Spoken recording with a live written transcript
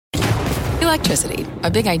Electricity,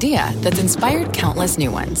 a big idea that's inspired countless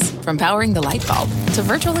new ones. From powering the light bulb to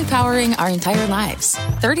virtually powering our entire lives.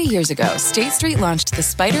 30 years ago, State Street launched the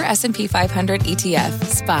Spider S&P 500 ETF,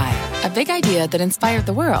 SPY. A big idea that inspired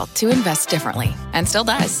the world to invest differently. And still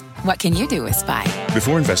does. What can you do with SPY?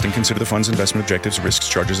 Before investing, consider the fund's investment objectives, risks,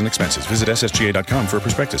 charges, and expenses. Visit ssga.com for a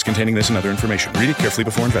prospectus containing this and other information. Read it carefully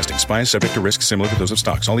before investing. SPY is subject to risks similar to those of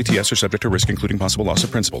stocks. All ETFs are subject to risk, including possible loss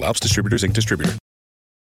of principal. Alps Distributors, Inc. Distributor.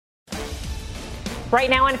 Right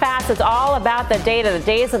now in Fast, it's all about the data. The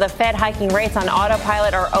days of the Fed hiking rates on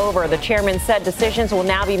autopilot are over. The chairman said decisions will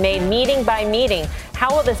now be made meeting by meeting.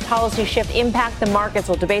 How will this policy shift impact the markets?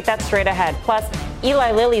 We'll debate that straight ahead. Plus,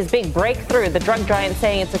 Eli Lilly's big breakthrough. The drug giant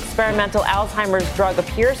saying its experimental Alzheimer's drug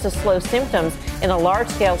appears to slow symptoms in a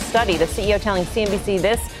large-scale study. The CEO telling CNBC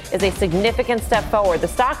this is a significant step forward. The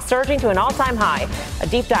stock surging to an all-time high. A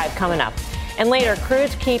deep dive coming up. And later,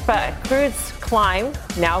 crude's climb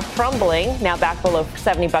now crumbling, now back below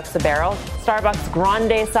 $70 a barrel. Starbucks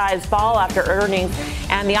grande size fall after earnings,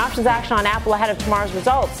 and the options action on Apple ahead of tomorrow's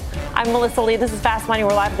results. I'm Melissa Lee. This is Fast Money.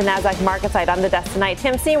 We're live at the NASDAQ market site. On the desk tonight,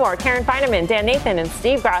 Tim Seymour, Karen Feinerman, Dan Nathan, and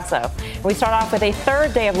Steve Grasso. And we start off with a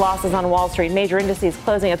third day of losses on Wall Street. Major indices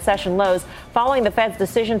closing at session lows following the Fed's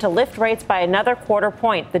decision to lift rates by another quarter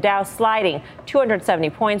point. The Dow sliding 270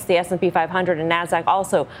 points. The S&P 500 and NASDAQ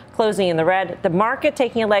also closing in the red. The market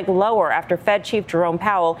taking a leg lower after Fed Chief Jerome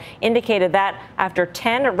Powell indicated that after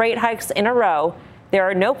 10 rate hikes in a row, there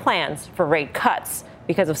are no plans for rate cuts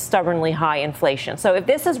because of stubbornly high inflation. So if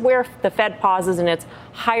this is where the Fed pauses in its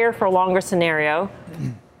higher for longer scenario,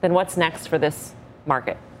 then what's next for this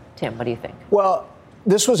market? Tim, what do you think? Well,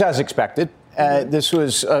 this was as expected. This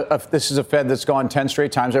is a Fed that's gone 10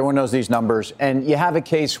 straight times. Everyone knows these numbers. And you have a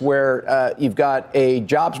case where you've got a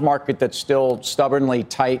jobs market that's still stubbornly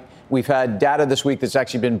tight. We've had data this week that's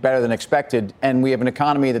actually been better than expected. And we have an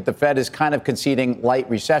economy that the Fed is kind of conceding light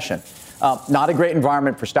recession. Not a great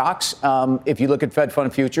environment for stocks. If you look at Fed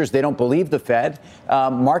fund futures, they don't believe the Fed.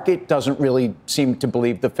 Market doesn't really seem to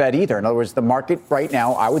believe the Fed either. In other words, the market right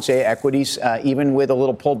now, I would say equities, even with a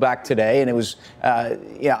little pullback today, and it was, I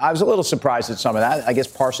was a little surprised at some of that. I guess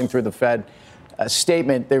parsing through the Fed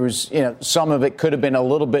statement, there was, some of it could have been a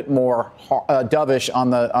little bit more dovish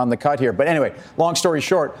on the cut here. But anyway, long story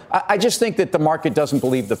short, I just think that the market doesn't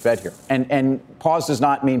believe the Fed here, and pause does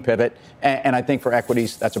not mean pivot. And I think for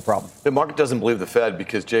equities, that's a problem. The market doesn't believe the Fed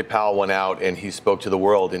because Jay Powell went out and he spoke to the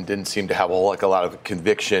world and didn't seem to have a lot of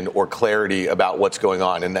conviction or clarity about what's going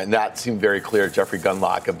on. And that seemed very clear. Jeffrey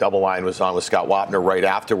Gundlach of Double Line was on with Scott Wapner right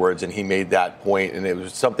afterwards, and he made that point. And it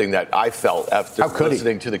was something that I felt after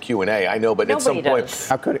listening to the Q&A. I know, but at some point,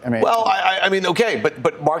 how could it? I mean, okay,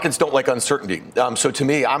 but markets don't like uncertainty. So to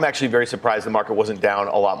me, I'm actually very surprised the market wasn't down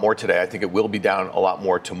a lot more today. I think it will be down a lot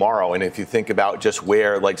more tomorrow. And if you think about just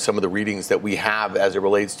where, like, some of the readings that we have as it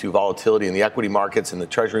relates to volatility in the equity markets and the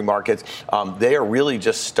treasury markets, they are really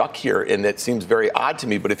just stuck here. And it seems very odd to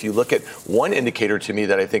me. But if you look at one indicator to me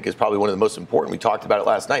that I think is probably one of the most important, we talked about it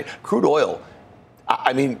last night, crude oil.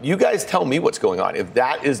 I mean, you guys tell me what's going on. If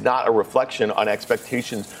that is not a reflection on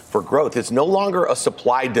expectations for growth, it's no longer a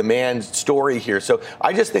supply-demand story here. So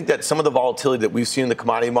I just think that some of the volatility that we've seen in the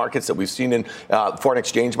commodity markets, that we've seen in foreign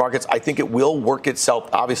exchange markets, I think it will work itself,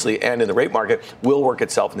 obviously, and in the rate market, will work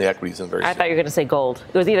itself in the equities in very soon. I thought you were going to say gold.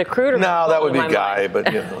 It was either crude or gold. No, that would be Guy,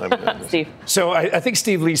 but, Steve. So I think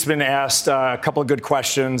Steve Leisman asked a couple of good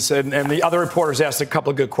questions, and the other reporters asked a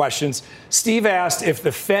couple of good questions. Steve asked if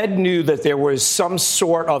the Fed knew that there was some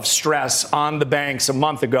sort of stress on the banks a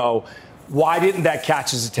month ago, why didn't that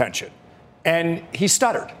catch his attention? And he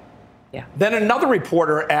stuttered. Yeah. Then another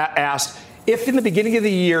reporter asked if in the beginning of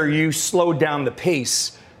the year you slowed down the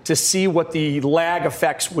pace to see what the lag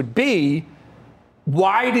effects would be,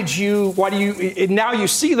 why do you, now you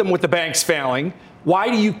see them with the banks failing,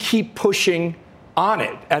 why do you keep pushing on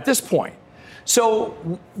it at this point?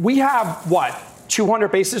 So we have, 200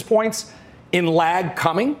 basis points in lag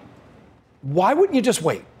coming? Why wouldn't you just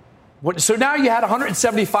wait? So now you had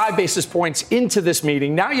 175 basis points into this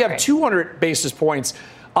meeting. Now you have 200 basis points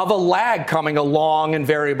of a lag coming along and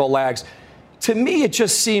variable lags. To me, it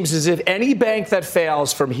just seems as if any bank that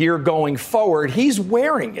fails from here going forward, he's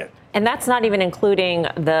wearing it. And that's not even including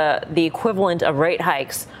the equivalent of rate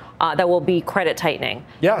hikes that will be credit tightening.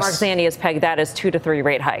 Yes. Mark Zanny has pegged that as 2 to 3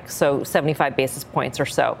 rate hikes, so 75 basis points or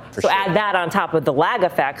so. So add that on top of the lag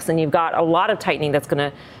effects, and you've got a lot of tightening that's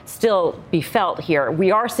going to still be felt here.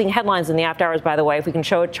 We are seeing headlines in the after hours, by the way. If we can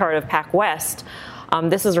show a chart of PacWest.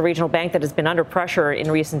 This is a regional bank that has been under pressure in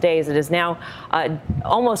recent days. It is now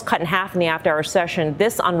almost cut in half in the after-hour session.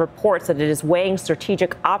 This on reports that it is weighing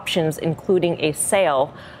strategic options, including a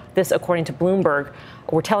sale. This, according to Bloomberg.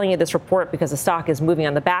 We're telling you this report because the stock is moving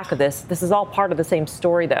on the back of this. This is all part of the same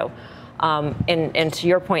story, though. And to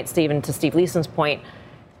your point, Steve, and to Steve Leeson's point,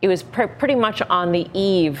 it was pretty much on the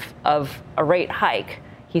eve of a rate hike.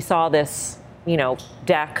 He saw this,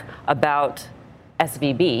 deck about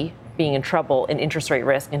SVB being in trouble in interest rate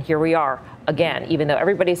risk. And here we are again, even though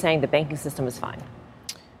everybody's saying the banking system is fine.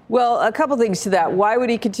 Well, a couple things to that. Why would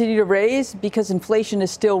he continue to raise? Because inflation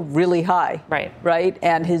is still really high. Right.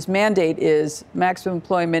 And his mandate is maximum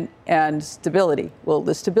employment and stability. Well,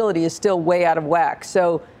 the stability is still way out of whack.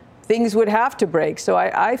 So things would have to break. So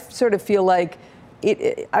I sort of feel like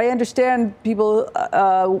I understand people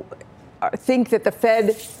think that the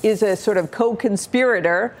Fed is a sort of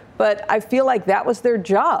co-conspirator, but I feel like that was their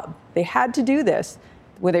job. They had to do this.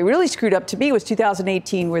 Where they really screwed up to me was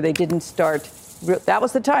 2018, where they didn't start. That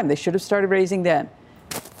was the time. They should have started raising then.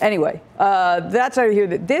 Anyway, that's out of here.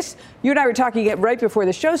 This, you and I were talking right before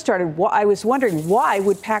the show started. I was wondering, why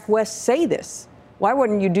would PacWest say this? Why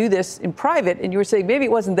wouldn't you do this in private? And you were saying maybe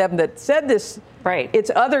it wasn't them that said this. Right.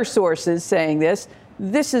 It's other sources saying this.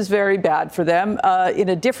 This is very bad for them. In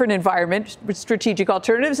a different environment, strategic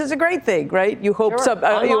alternatives is a great thing, right? You hope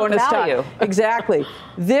you own a stock. Exactly.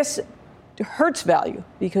 This hurts value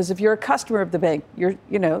because if you're a customer of the bank,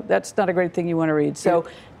 that's not a great thing you want to read. So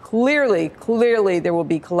clearly there will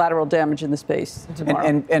be collateral damage in the space tomorrow.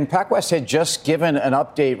 And PacWest had just given an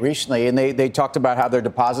update recently, and they talked about how their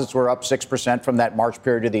deposits were up 6% from that March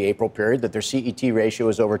period to the April period, that their CET ratio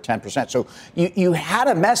is over 10%. So you had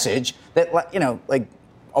a message that, like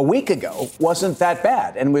a week ago wasn't that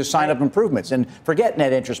bad and was sign up improvements. And forget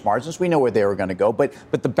net interest margins. We know where they were going to go. But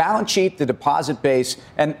the balance sheet, the deposit base,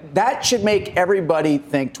 and that should make everybody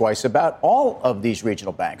think twice about all of these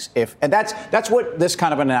regional banks. And that's what this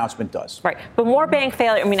kind of an announcement does. Right. But more bank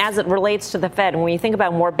failure, as it relates to the Fed, and when you think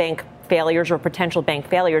about more bank failures or potential bank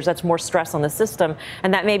failures, that's more stress on the system.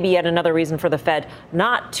 And that may be yet another reason for the Fed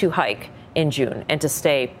not to hike in June and to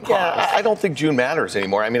stay paused. Yeah, I don't think June matters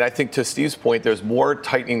anymore. I think to Steve's point, there's more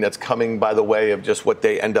tightening that's coming by the way of just what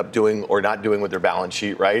they end up doing or not doing with their balance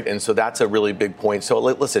sheet, right? And so that's a really big point. So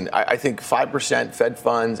listen, I think 5% Fed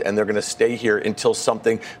funds, and they're going to stay here until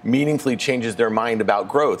something meaningfully changes their mind about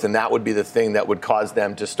growth. And that would be the thing that would cause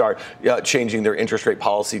them to start changing their interest rate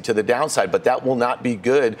policy to the downside. But that will not be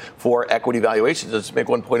good for equity valuations. Let's make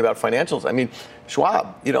one point about financials.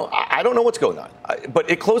 Schwab, I don't know what's going on, but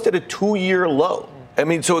it closed at a 2-year low.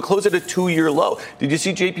 So it closed at a 2-year low. Did you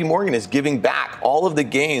see JP Morgan is giving back all of the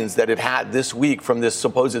gains that it had this week from this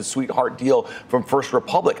supposed sweetheart deal from First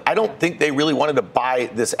Republic? I don't think they really wanted to buy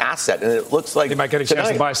this asset, and it looks like they might get a chance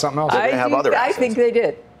to buy something else. I think they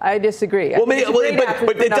did. I disagree. But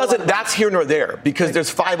it doesn't. That's here nor there because there's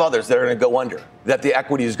 5 others that are going to go under. That the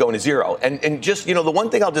equity is going to zero. And just the one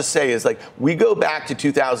thing I'll just say is we go back to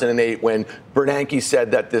 2008 when Bernanke said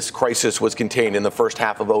that this crisis was contained in the first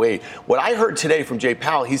half of 2008. What I heard today from Jay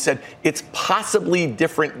Powell, he said it's possibly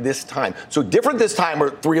different this time. So different this time are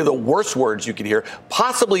 3 of the worst words you could hear.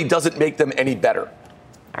 Possibly doesn't make them any better.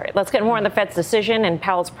 All right, let's get more on the Fed's decision and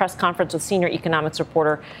Powell's press conference with senior economics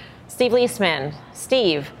reporter Steve Leisman.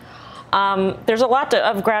 Steve, there's a lot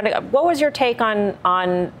of grounding. What was your take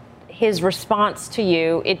on his response to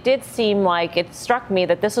you? It did seem like it struck me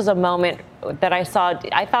that this was a moment that I thought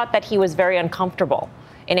that he was very uncomfortable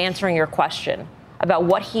in answering your question about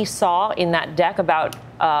what he saw in that deck about,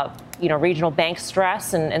 regional bank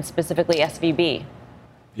stress and specifically SVB.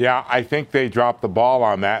 Yeah, I think they dropped the ball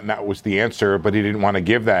on that, and that was the answer, but he didn't want to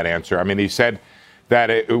give that answer. He said that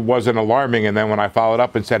it wasn't alarming, and then when I followed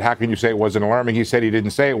up and said, how can you say it wasn't alarming? He said he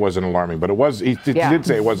didn't say it wasn't alarming, but it was. He did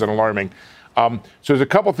say it wasn't alarming. So there's a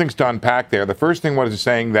couple things to unpack there. The first thing was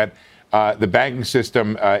saying that the banking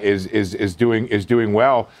system is doing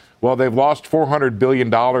well. Well, they've lost $400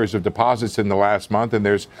 billion of deposits in the last month, and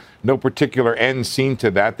there's no particular end seen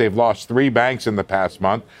to that. They've lost 3 banks in the past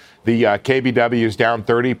month. The KBW is down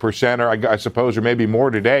 30%, or I suppose, or maybe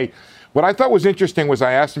more today. What I thought was interesting was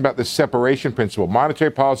I asked him about the separation principle,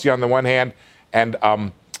 monetary policy on the one hand and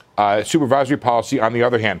supervisory policy on the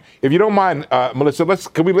other hand. If you don't mind, Melissa,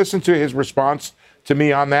 can we listen to his response to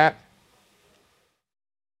me on that?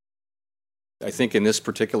 I think in this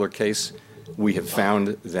particular case, we have found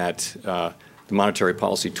that the monetary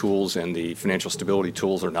policy tools and the financial stability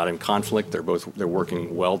tools are not in conflict. They're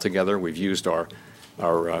working well together. We've used our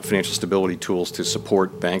financial stability tools to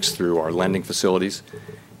support banks through our lending facilities.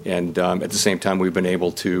 And at the same time, we've been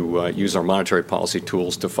able to use our monetary policy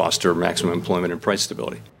tools to foster maximum employment and price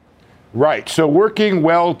stability. Right. So working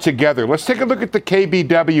well together. Let's take a look at the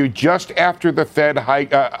KBW just after the Fed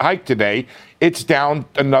hike today. It's down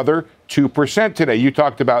another 2% today. You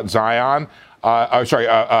talked about Zion.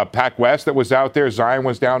 PacWest that was out there. Zion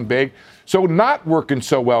was down big. So not working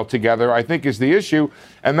so well together, I think, is the issue.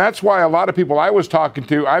 And that's why a lot of people I've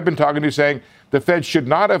been talking to saying the Fed should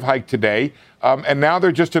not have hiked today. And now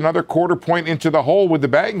they're just another quarter point into the hole with the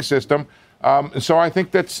banking system. So I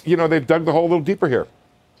think that's, they've dug the hole a little deeper here.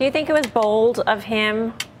 Do you think it was bold of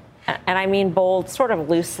him, and I mean bold sort of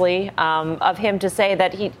loosely, of him to say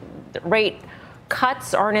that rate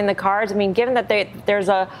cuts aren't in the cards? I mean, given that there's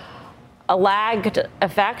a lagged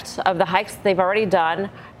effect of the hikes they've already done,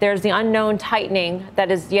 there's the unknown tightening that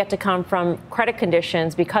is yet to come from credit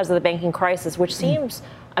conditions because of the banking crisis, which seems,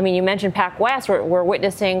 I mean, you mentioned PacWest, we're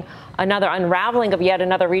witnessing another unraveling of yet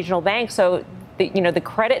another regional bank. So, the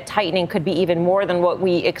credit tightening could be even more than what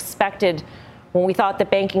we expected when we thought the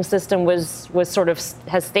banking system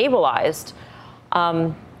has stabilized.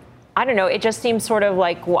 I don't know. It just seems sort of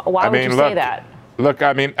like, why would you say that? Look,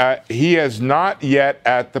 he is not yet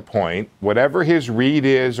at the point, whatever his read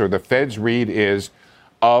is or the Fed's read is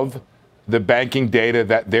of the banking data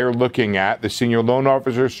that they're looking at, the senior loan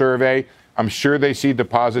officer survey. I'm sure they see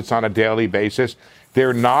deposits on a daily basis.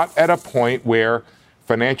 They're not at a point where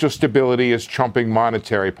financial stability is trumping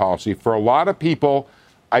monetary policy. For a lot of people,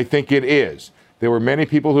 I think it is. There were many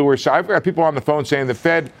people who were, I've got people on the phone saying the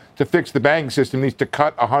Fed, to fix the banking system, needs to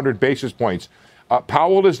cut 100 basis points.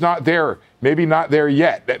 Powell is not there, maybe not there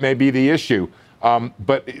yet. That may be the issue.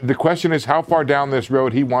 But the question is how far down this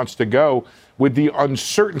road he wants to go with the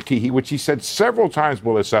uncertainty, which he said several times,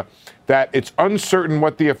 Melissa, that it's uncertain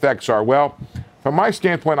what the effects are. Well, from my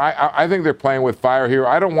standpoint, I think they're playing with fire here.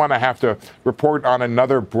 I don't want to have to report on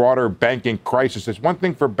another broader banking crisis. It's one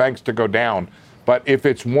thing for banks to go down, but if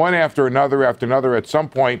it's one after another, at some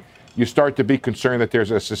point, you start to be concerned that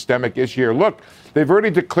there's a systemic issue here. Look, they've already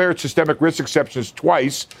declared systemic risk exceptions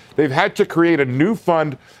twice. They've had to create a new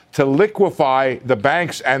fund to liquefy the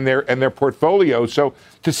banks and their portfolios. So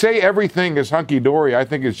to say everything is hunky-dory, I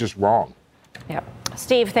think is just wrong. Yeah.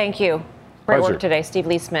 Steve, thank you. Great work today, Steve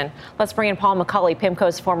Leisman. Let's bring in Paul McCulley,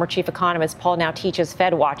 PIMCO's former chief economist. Paul now teaches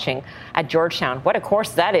Fed watching at Georgetown. What a course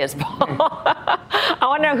that is, Paul. I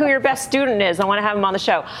want to know who your best student is. I want to have him on the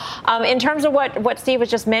show. In terms of what Steve was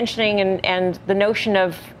just mentioning and the notion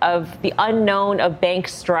of the unknown of bank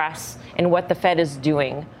stress and what the Fed is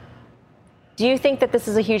doing, do you think that this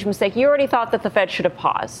is a huge mistake? You already thought that the Fed should have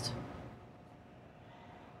paused.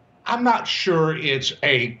 I'm not sure it's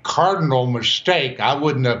a cardinal mistake. I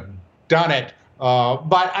wouldn't have done it.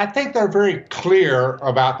 But I think they're very clear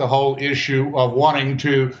about the whole issue of wanting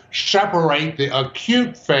to separate the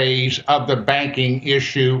acute phase of the banking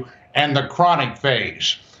issue and the chronic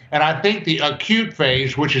phase. And I think the acute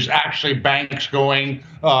phase, which is actually banks going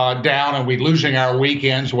down and we losing our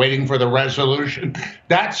weekends waiting for the resolution,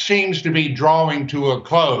 that seems to be drawing to a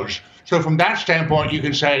close. So from that standpoint, you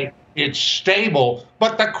can say it's stable.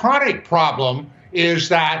 But the chronic problem is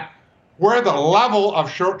that where the level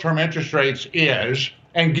of short-term interest rates is,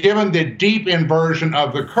 and given the deep inversion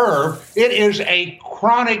of the curve, it is a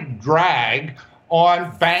chronic drag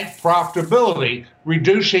on bank profitability,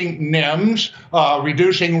 reducing NIMs,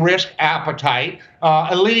 reducing risk appetite,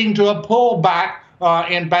 leading to a pullback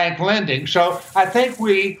in bank lending. So I think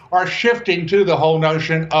we are shifting to the whole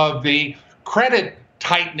notion of the credit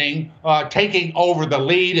tightening, taking over the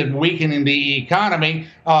lead and weakening the economy,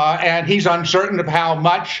 and he's uncertain of how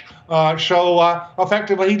much. So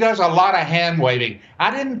effectively, he does a lot of hand waving. I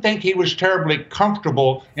didn't think he was terribly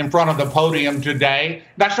comfortable in front of the podium today.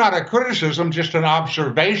 That's not a criticism, just an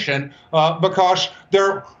observation, because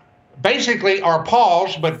there basically are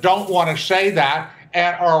paused, but don't want to say that,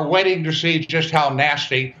 and are waiting to see just how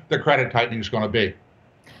nasty the credit tightening is going to be.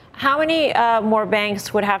 How many more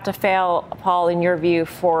banks would have to fail, Paul, in your view,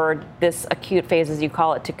 for this acute phase, as you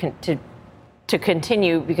call it, to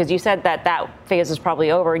continue? Because you said that phase is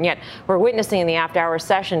probably over, and yet we're witnessing in the after-hours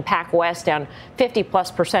session PacWest down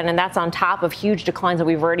 50+%, and that's on top of huge declines that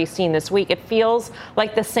we've already seen this week. It feels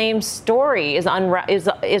like the same story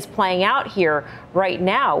is playing out here right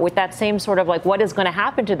now, with that same sort of like what is going to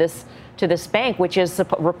happen to this bank, which is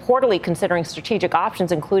reportedly considering strategic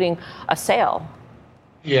options, including a sale.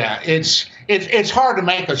 Yeah, it's hard to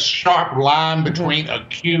make a sharp line between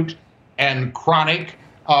acute and chronic.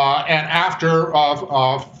 And after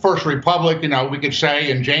First Republic, we could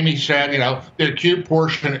say, and Jamie said, the acute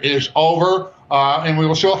portion is over, and we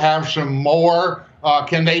will still have some more.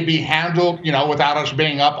 Can they be handled, without us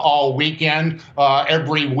being up all weekend,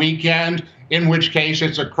 every weekend? In which case,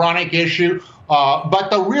 it's a chronic issue. But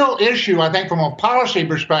the real issue, I think, from a policy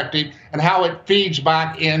perspective and how it feeds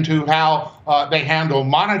back into how they handle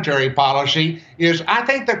monetary policy is I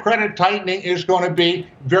think the credit tightening is going to be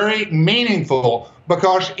very meaningful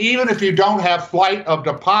because even if you don't have flight of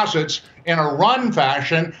deposits in a run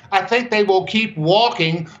fashion, I think they will keep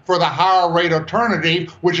walking for the higher rate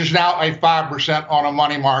alternative, which is now a 5% on a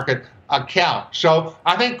money market account. So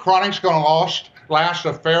I think chronic's going to last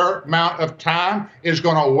a fair amount of time, is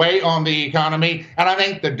going to weigh on the economy. And I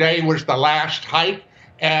think the day was the last hike,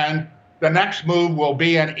 and the next move will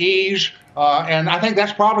be an ease. And I think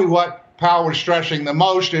that's probably what Powell was stressing the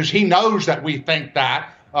most is he knows that we think that,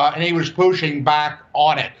 and he was pushing back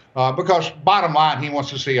on it because bottom line, he wants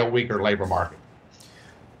to see a weaker labor market.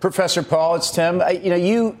 Professor Paul, it's Tim.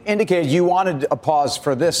 You indicated you wanted a pause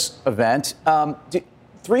for this event.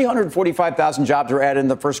 345,000 jobs were added in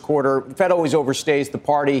the first quarter. The Fed always overstays the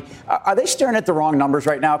party. Are they staring at the wrong numbers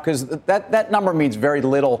right now? Because that number means very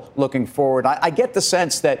little looking forward. I get the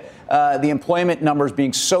sense that the employment numbers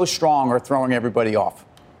being so strong are throwing everybody off.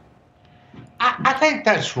 I think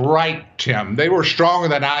that's right, Tim. They were stronger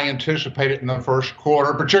than I anticipated in the first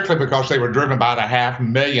quarter, particularly because they were driven by the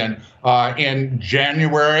 500,000 in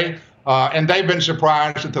January. And they've been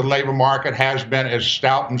surprised that the labor market has been as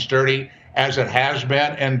stout and sturdy as it has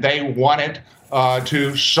been, and they want it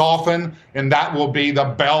to soften, and that will be the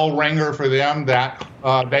bell ringer for them that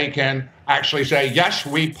they can actually say, yes,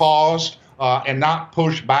 we paused, and not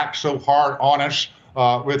push back so hard on us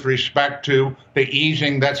with respect to the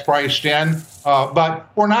easing that's priced in. But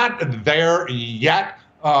we're not there yet.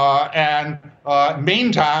 And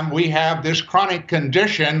meantime, we have this chronic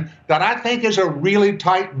condition that I think is a really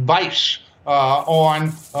tight vice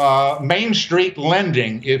on Main Street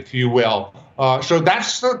lending, if you will. So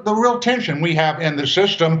that's the real tension we have in the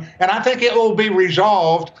system. And I think it will be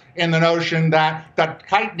resolved in the notion that the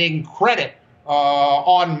tightening credit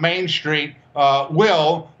on Main Street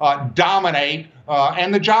will dominate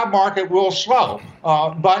and the job market will slow.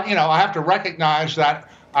 But, I have to recognize that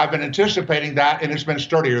I've been anticipating that, and it's been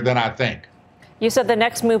sturdier than I think. You said the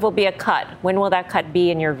next move will be a cut. When will that cut be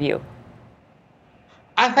in your view?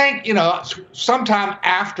 I think, sometime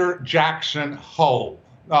after Jackson Hole,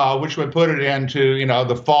 which would put it into,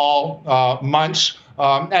 the fall months.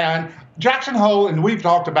 And Jackson Hole, and we've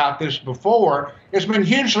talked about this before, has been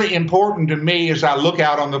hugely important to me as I look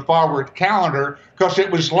out on the forward calendar, because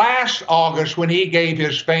it was last August when he gave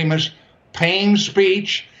his famous pain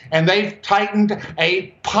speech, and they've tightened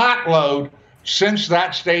a potload since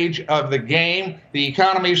that stage of the game. The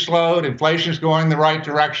economy slowed, inflation's going the right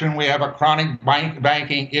direction. We have a chronic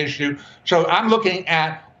banking issue. So I'm looking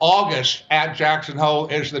at August at Jackson Hole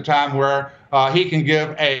is the time where he can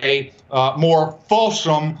give a more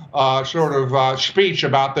fulsome sort of speech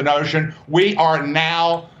about the notion. We are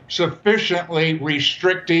now sufficiently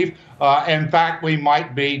restrictive. In fact, we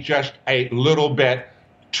might be just a little bit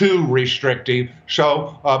too restrictive.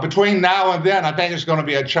 So between now and then, I think it's going to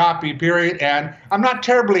be a choppy period. And I'm not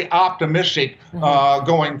terribly optimistic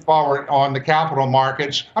going forward on the capital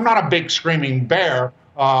markets. I'm not a big screaming bear,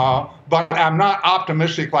 but I'm not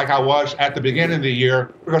optimistic like I was at the beginning of the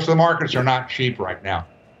year because the markets are not cheap right now.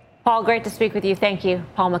 Paul, great to speak with you. Thank you.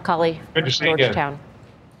 Paul McCulley, good to see Georgetown.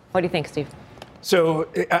 What do you think, Steve? So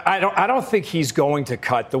I don't think he's going to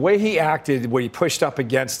cut. The way he acted, when he pushed up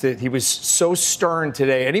against it, he was so stern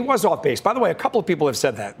today, and he was off base. By the way, a couple of people have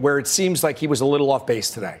said that, where it seems like he was a little off base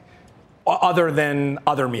today, other than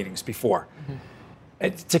other meetings before.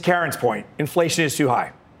 To Karen's point, inflation is too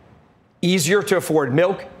high. Easier to afford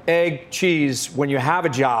milk, egg, cheese when you have a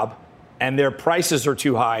job and their prices are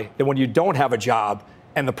too high than when you don't have a job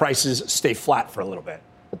and the prices stay flat for a little bit.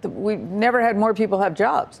 But we've never had more people have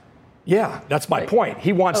jobs. Yeah, that's my point.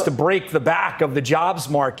 He wants to break the back of the jobs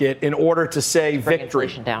market in order to say victory.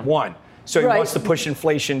 Down. One. So he wants to push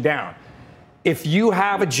inflation down. If you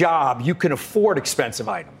have a job, you can afford expensive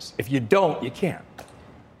items. If you don't, you can't.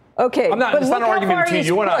 Okay, it's not an argument between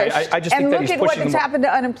you and I just think that he's pushing. And look at what's happened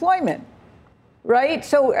to unemployment, right?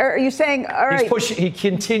 So are you saying, all right. He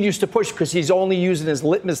continues to push because he's only using his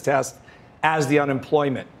litmus test as the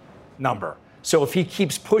unemployment number. So if he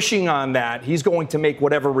keeps pushing on that, he's going to make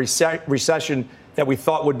whatever recession that we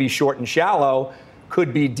thought would be short and shallow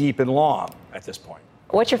could be deep and long at this point.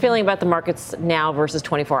 What's your feeling about the markets now versus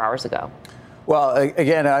 24 hours ago? Well,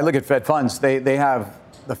 again, I look at Fed funds. They have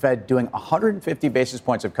the Fed doing 150 basis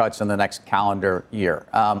points of cuts in the next calendar year.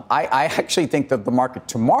 I actually think that the market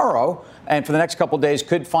tomorrow and for the next couple of days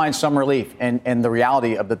could find some relief in the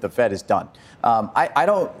reality of that the Fed is done. I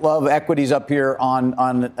don't love equities up here on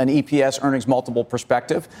an EPS earnings multiple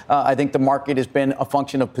perspective. I think the market has been a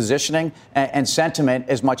function of positioning and sentiment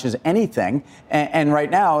as much as anything. And right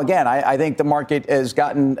now, again, I think the market has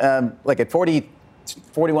gotten like at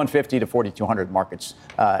 4150 to 4200 markets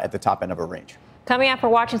at the top end of a range. Coming up, we're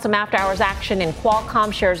watching some after-hours action in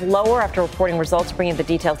Qualcomm shares lower after reporting results. Bringing the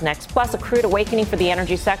details next. Plus, a crude awakening for the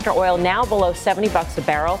energy sector. Oil now below $70 a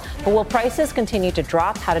barrel. But will prices continue to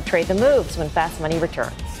drop? How to trade the moves when Fast Money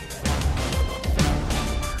returns.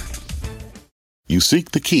 You seek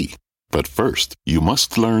the key, but first, you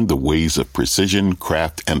must learn the ways of precision,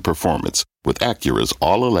 craft, and performance with Acura's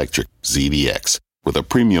all-electric ZDX. With a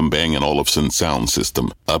premium Bang & Olufsen sound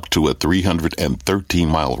system up to a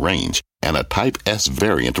 313-mile range and a Type S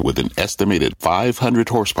variant with an estimated 500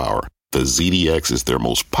 horsepower, the ZDX is their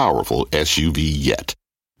most powerful SUV yet.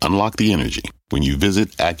 Unlock the energy when you visit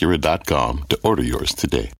Acura.com to order yours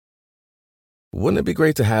today. Wouldn't it be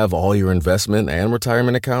great to have all your investment and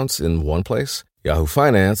retirement accounts in one place? Yahoo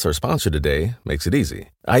Finance, our sponsor today, makes it easy.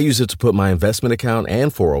 I use it to put my investment account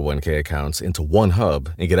and 401k accounts into one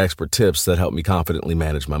hub and get expert tips that help me confidently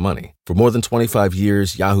manage my money. For more than 25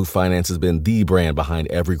 years, Yahoo Finance has been the brand behind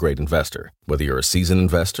every great investor. Whether you're a seasoned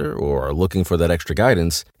investor or are looking for that extra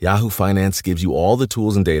guidance, Yahoo Finance gives you all the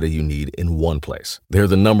tools and data you need in one place. They're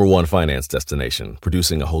the #1 finance destination,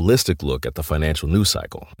 producing a holistic look at the financial news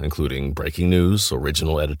cycle, including breaking news,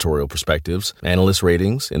 original editorial perspectives, analyst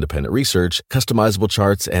ratings, independent research, customizable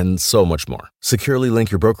charts, and so much more. Securely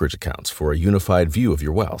link your brokerage accounts for a unified view of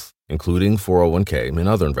your wealth, including 401k and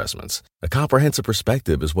other investments. A comprehensive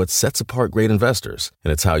perspective is what sets apart great investors,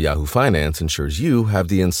 and it's how Yahoo Finance ensures you have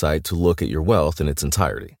the insight to look at your wealth in its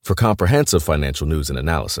entirety. For comprehensive financial news and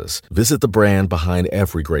analysis, visit the brand behind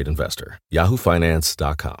every great investor,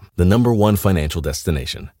 yahoofinance.com, the #1 financial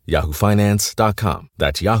destination, yahoofinance.com.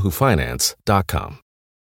 That's yahoofinance.com.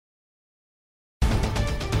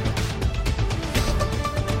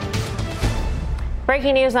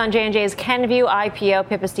 Breaking news on J&J's Kenvue IPO.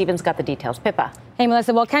 Pippa Stevens got the details. Pippa. Hey,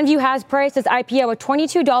 Melissa. Well, Kenvue has priced its IPO at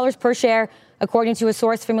 $22 per share, according to a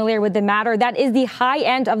source familiar with the matter. That is the high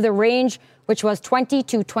end of the range, which was $20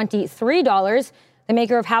 to $23. The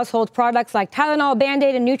maker of household products like Tylenol,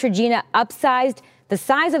 Band-Aid, and Neutrogena upsized the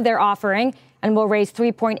size of their offering and will raise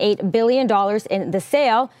 $3.8 billion in the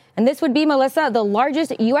sale. And this would be, Melissa, the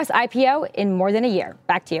largest U.S. IPO in more than a year.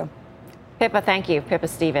 Back to you. Pippa, thank you. Pippa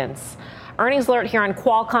Stevens. Earnings alert here on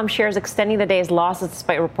Qualcomm shares extending the day's losses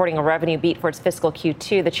despite reporting a revenue beat for its fiscal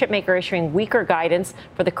Q2. The chipmaker issuing weaker guidance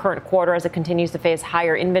for the current quarter as it continues to face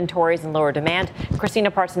higher inventories and lower demand. Christina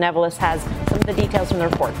Partsinevelos has some of the details from the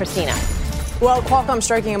report. Christina. Well, Qualcomm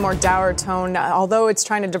striking a more dour tone. Although it's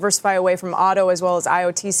trying to diversify away from auto as well as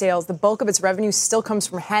IoT sales, the bulk of its revenue still comes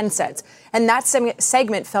from handsets. And that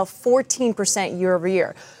segment fell 14% year over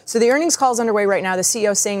year. So the earnings call is underway right now. The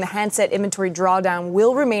CEO saying the handset inventory drawdown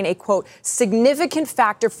will remain a, quote, significant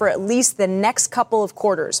factor for at least the next couple of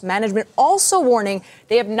quarters. Management also warning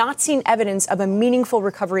they have not seen evidence of a meaningful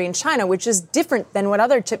recovery in China, which is different than what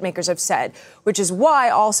other chip makers have said, which is why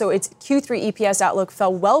also its Q3 EPS outlook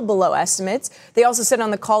fell well below estimates. They also said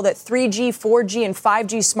on the call that 3G, 4G, and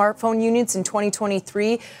 5G smartphone units in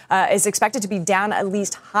 2023 is expected to be down at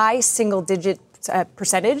least high single-digit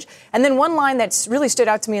percentage. And then one line that really stood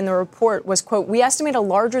out to me in the report was, quote, we estimate a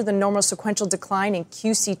larger than normal sequential decline in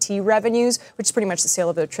QCT revenues, which is pretty much the sale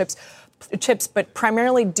of their chips, but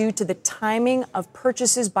primarily due to the timing of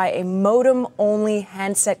purchases by a modem-only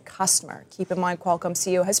handset customer. Keep in mind, Qualcomm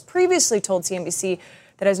CEO has previously told CNBC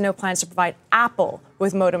that has no plans to provide Apple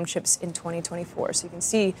with modem chips in 2024. So you can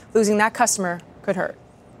see losing that customer could hurt.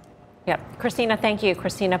 Yep. Christina, thank you.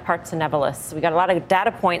 Christina Partsinevelos. We got a lot of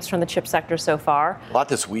data points from the chip sector so far. A lot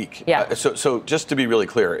this week. Yeah. So just to be really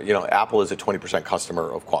clear, Apple is a 20% customer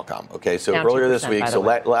of Qualcomm. Okay. So down earlier this week, so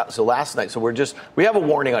last night, we have a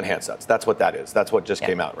warning on handsets. That's what that is. That's what just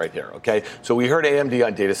came out right here. Okay. So we heard AMD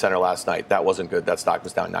on data center last night. That wasn't good. That stock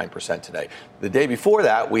was down 9% today. The day before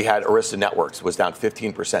that, we had Arista Networks was down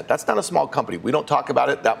 15%. That's not a small company. We don't talk about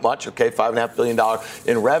it that much. Okay. $5.5 billion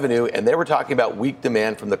in revenue. And they were talking about weak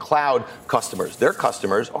demand from the cloud customers. Their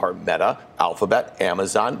customers are Meta, Alphabet,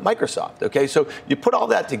 Amazon, Microsoft. Okay, so you put all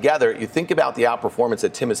that together, you think about the outperformance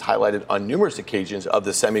that Tim has highlighted on numerous occasions of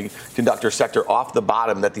the semiconductor sector off the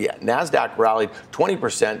bottom, that the NASDAQ rallied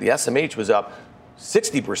 20%, the SMH was up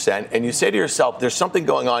 60%, and you say to yourself, there's something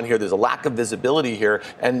going on here. There's a lack of visibility here.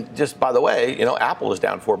 And just by the way, Apple is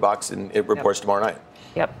down $4 and it reports tomorrow night.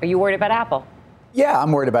 Yep. Are you worried about Apple? Yeah,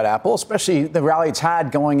 I'm worried about Apple, especially the rally it's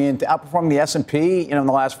had going into outperforming the S&P, in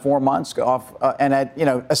the last 4 months, off and at,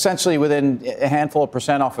 essentially within a handful of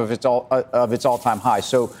percent off of its all-time high.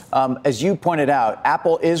 So, as you pointed out,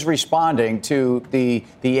 Apple is responding to the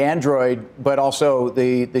Android, but also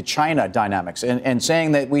the China dynamics, and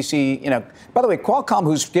saying that we see, by the way, Qualcomm,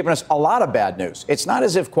 who's given us a lot of bad news. It's not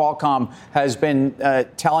as if Qualcomm has been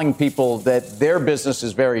telling people that their business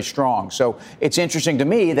is very strong. So it's interesting to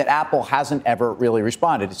me that Apple hasn't ever really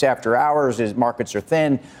responded. It's after hours. His markets are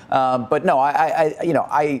thin. But no,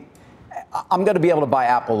 I'm going to be able to buy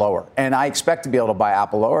Apple lower, and I expect to be able to buy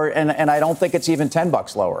Apple lower. And I don't think it's even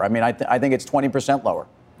 $10 lower. I mean, I think it's 20% lower.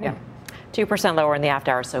 Yeah. 2% lower in the after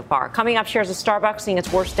hours so far. Coming up, shares of Starbucks seeing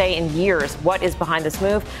its worst day in years. What is behind this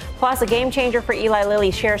move? Plus, a game changer for Eli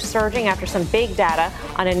Lilly, shares surging after some big data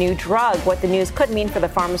on a new drug. What the news could mean for the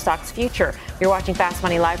pharma stock's future. You're watching Fast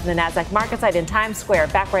Money live from the NASDAQ market site in Times Square.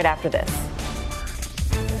 Back right after this.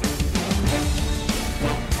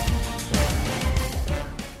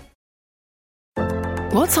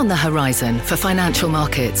 What's on the horizon for financial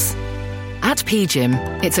markets? At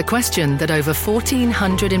PGIM, it's a question that over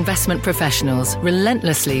 1,400 investment professionals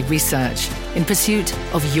relentlessly research in pursuit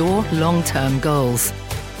of your long-term goals.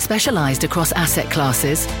 Specialized across asset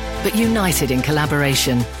classes, but united in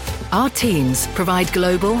collaboration, our teams provide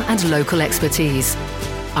global and local expertise.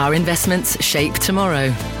 Our investments shape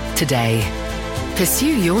tomorrow, today.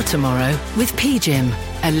 Pursue your tomorrow with PGIM,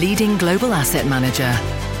 a leading global asset manager.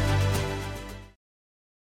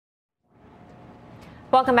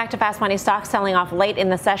 Welcome back to Fast Money. Stocks selling off late in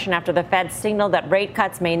the session after the Fed signaled that rate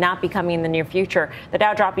cuts may not be coming in the near future. The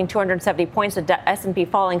Dow dropping 270 points, the S&P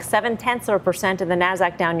falling 0.7%, and the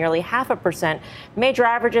Nasdaq down nearly 0.5%. Major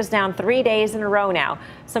averages down 3 days in a row now.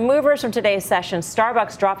 Some movers from today's session: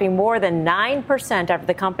 Starbucks dropping more than 9% after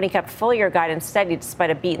the company kept full-year guidance steady despite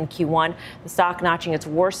a beat in Q1. The stock notching its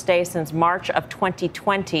worst day since March of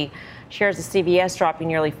 2020. Shares of CVS dropping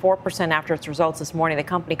nearly 4% after its results this morning. The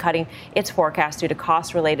company cutting its forecast due to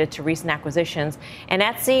costs related to recent acquisitions. And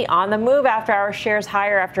Etsy on the move after our shares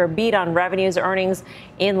higher after a beat on revenues, earnings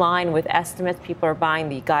in line with estimates. People are buying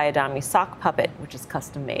the Guy Adami sock puppet, which is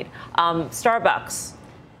custom made. Starbucks.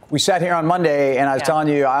 We sat here on Monday, and I was telling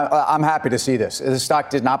you, I'm happy to see this. This stock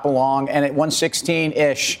did not belong, and at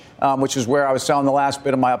 116-ish, which is where I was selling the last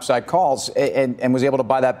bit of my upside calls, and was able to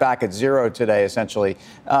buy that back at zero today, essentially.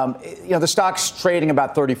 The stock's trading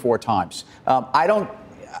about 34 times.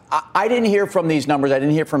 I didn't hear from these numbers. I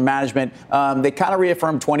didn't hear from management. They kind of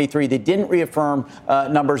reaffirmed 23. They didn't reaffirm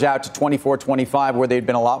numbers out to 24, 25, where they'd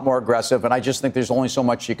been a lot more aggressive. And I just think there's only so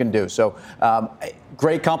much you can do. So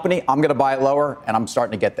great company. I'm going to buy it lower, and I'm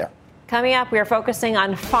starting to get there. Coming up, we are focusing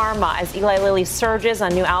on pharma as Eli Lilly surges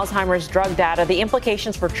on new Alzheimer's drug data, the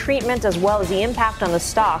implications for treatment, as well as the impact on the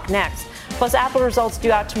stock next. Plus, Apple results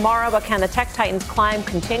due out tomorrow, but can the tech titans climb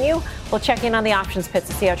continue? We'll check in on the options pits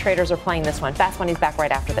to see how traders are playing this one. Fast Money's back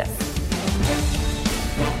right after this.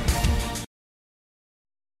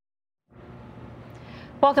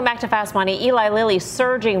 Welcome back to Fast Money. Eli Lilly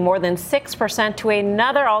surging more than 6% to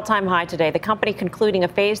another all-time high today. The company concluding a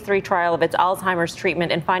phase 3 trial of its Alzheimer's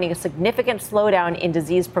treatment and finding a significant slowdown in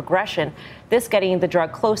disease progression. This getting the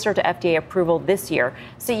drug closer to FDA approval this year.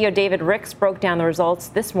 CEO David Ricks broke down the results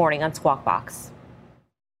this morning on Squawk Box.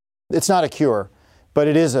 It's not a cure, but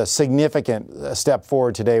it is a significant step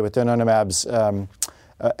forward today with donanemab's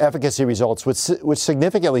efficacy results, which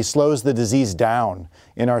significantly slows the disease down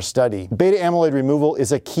in our study. Beta amyloid removal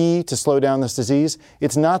is a key to slow down this disease.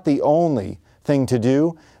 It's not the only thing to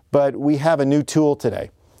do, but we have a new tool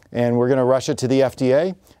today, and we're going to rush it to the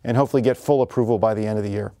FDA and hopefully get full approval by the end of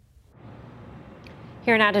the year.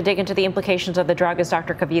 Here now to dig into the implications of the drug is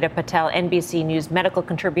Dr. Kavita Patel, NBC News medical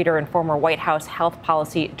contributor and former White House health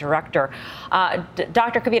policy director.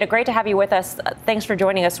 Dr. Kavita, great to have you with us. Thanks for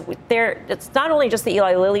joining us. It's not only just the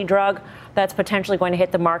Eli Lilly drug that's potentially going to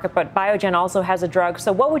hit the market, but Biogen also has a drug.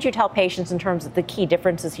 So what would you tell patients in terms of the key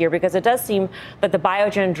differences here? Because it does seem that the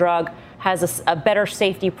Biogen drug has a better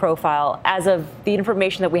safety profile as of the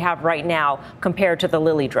information that we have right now compared to the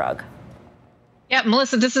Lilly drug. Yeah,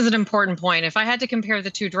 Melissa, this is an important point. If I had to compare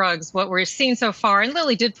the two drugs, what we're seeing so far, and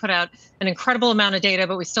Lilly did put out an incredible amount of data,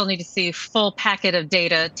 but we still need to see a full packet of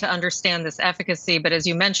data to understand this efficacy. But as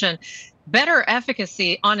you mentioned, better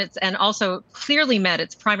efficacy on its, and also clearly met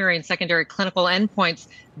its primary and secondary clinical endpoints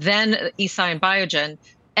than Eisai and Biogen.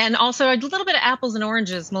 And also a little bit of apples and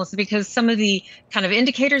oranges, Melissa, because some of the kind of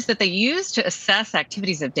indicators that they use to assess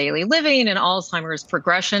activities of daily living and Alzheimer's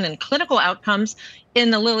progression and clinical outcomes,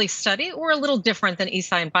 in the Lilly study were a little different than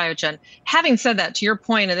Eisai and Biogen. Having said that, to your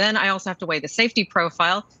point, and then I also have to weigh the safety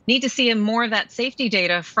profile, need to see more of that safety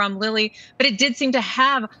data from Lilly, but it did seem to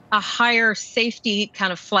have a higher safety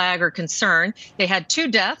kind of flag or concern. They had 2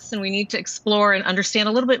 deaths, and we need to explore and understand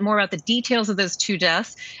a little bit more about the details of those 2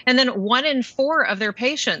 deaths. And then 1 in 4 of their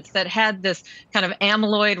patients that had this kind of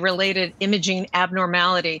amyloid-related imaging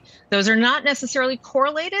abnormality. Those are not necessarily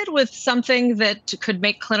correlated with something that could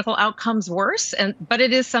make clinical outcomes worse, but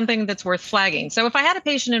it is something that's worth flagging. So if I had a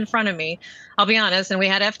patient in front of me, I'll be honest, and we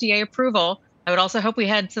had FDA approval, I would also hope we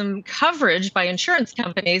had some coverage by insurance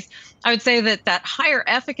companies. I would say that that higher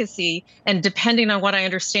efficacy, and depending on what I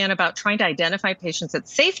understand about trying to identify patients at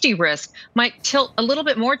safety risk, might tilt a little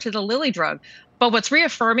bit more to the Lilly drug. But what's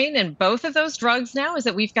reaffirming in both of those drugs now is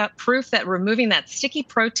that we've got proof that removing that sticky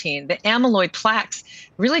protein, the amyloid plaques,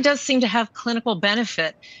 really does seem to have clinical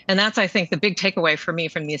benefit. And that's, I think, the big takeaway for me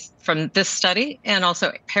from this study, and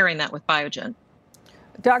also pairing that with Biogen.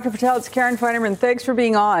 Dr. Patel, it's Karen Feinerman. Thanks for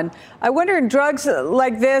being on. I wonder, in drugs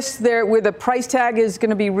like this, where the price tag is going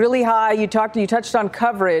to be really high, you touched on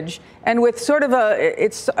coverage, and with sort of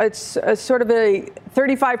it's a sort of a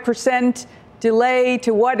 35% delay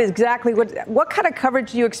to what kind of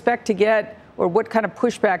coverage do you expect to get, or what kind of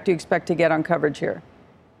pushback do you expect to get on coverage here?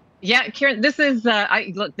 Yeah, Karen, this is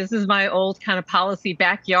this is my old kind of policy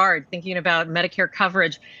backyard, thinking about Medicare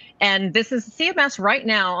coverage. And this is CMS right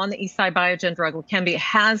now on the Eisai Biogen drug, Leqembi,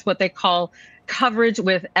 has what they call coverage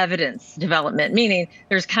with evidence development, meaning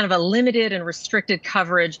there's kind of a limited and restricted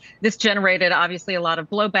coverage. This generated obviously a lot of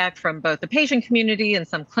blowback from both the patient community and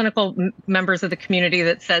some clinical members of the community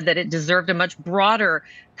that said that it deserved a much broader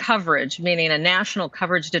coverage, meaning a national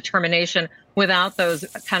coverage determination without those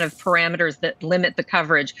kind of parameters that limit the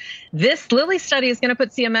coverage. This Lilly study is going to put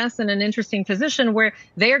CMS in an interesting position where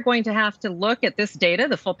they are going to have to look at this data,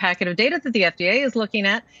 the full packet of data that the FDA is looking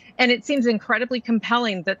at, and it seems incredibly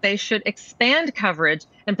compelling that they should expand coverage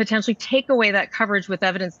and potentially take away that coverage with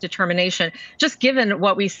evidence determination, just given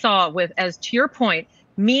what we saw with, as to your point,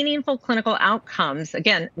 meaningful clinical outcomes,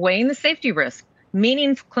 again, weighing the safety risk,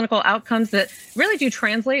 meaningful clinical outcomes that really do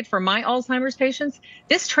translate for my Alzheimer's patients.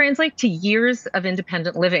 This translates to years of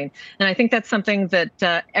independent living. And I think that's something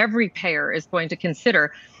that every payer is going to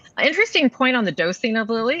consider. Interesting point on the dosing of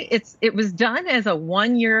Lilly. It was done as a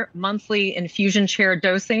 1-year monthly infusion chair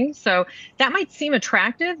dosing. So that might seem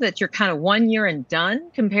attractive that you're kind of 1 year and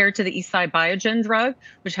done compared to the Eisai Biogen drug,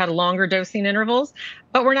 which had longer dosing intervals.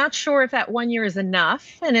 But we're not sure if that 1 year is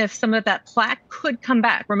enough and if some of that plaque could come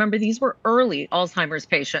back. Remember, these were early Alzheimer's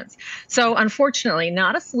patients. So unfortunately,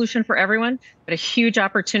 not a solution for everyone, but a huge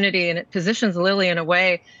opportunity. And it positions Lilly in a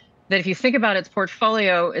way that if you think about its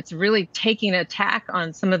portfolio, it's really taking an attack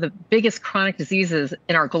on some of the biggest chronic diseases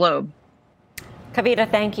in our globe. Kavita,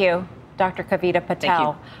 thank you. Dr. Kavita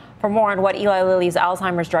Patel. Thank you. For more on what Eli Lilly's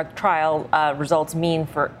Alzheimer's drug trial results mean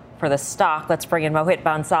for the stock, let's bring in Mohit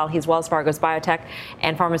Bansal. He's Wells Fargo's biotech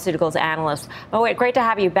and pharmaceuticals analyst. Mohit, great to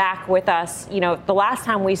have you back with us. You know, the last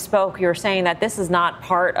time we spoke, you were saying that this is not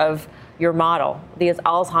part of your model, the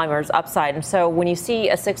Alzheimer's upside. And so when you see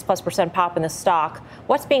a 6+% pop in the stock,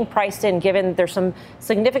 what's being priced in, given there's some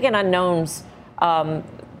significant unknowns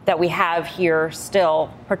that we have here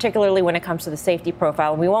still, particularly when it comes to the safety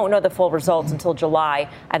profile? And we won't know the full results until July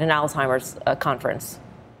at an Alzheimer's conference.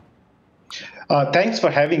 Thanks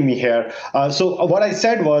for having me here. So what I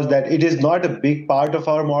said was that it is not a big part of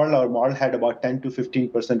our model. Our model had about 10 to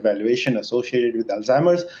 15% valuation associated with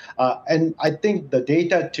Alzheimer's. And I think the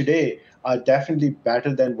data today are definitely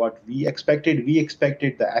better than what we expected. We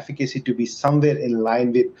expected the efficacy to be somewhere in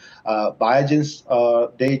line with Biogen's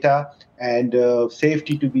data, and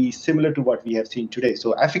safety to be similar to what we have seen today.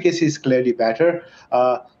 So efficacy is clearly better.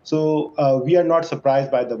 So we are not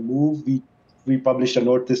surprised by the move. We published a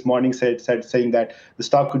note this morning saying that the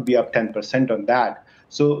stock could be up 10% on that.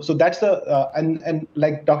 So that's the and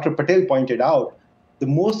like Dr. Patel pointed out, the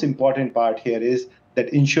most important part here is that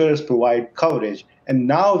insurers provide coverage. And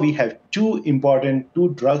now we have two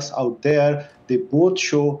drugs out there. They both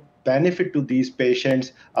show benefit to these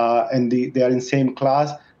patients, and they are in same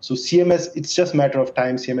class. So CMS, it's just a matter of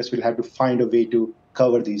time. CMS will have to find a way to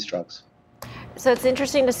cover these drugs. So it's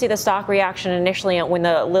interesting to see the stock reaction initially when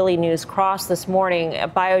the Lilly news crossed this morning.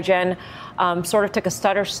 Biogen sort of took a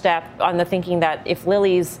stutter step on the thinking that if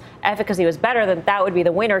Lilly's efficacy was better, then that would be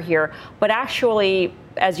the winner here. But actually,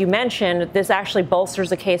 as you mentioned, this actually bolsters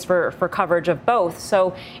the case for coverage of both.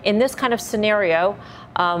 So in this kind of scenario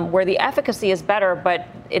where the efficacy is better, but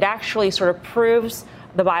it actually sort of proves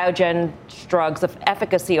the Biogen drugs of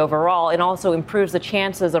efficacy overall and also improves the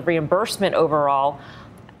chances of reimbursement overall,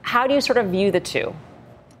 how do you sort of view the two?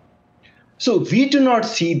 So we do not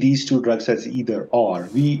see these two drugs as either or.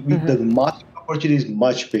 The market opportunity is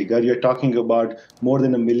much bigger. You're talking about more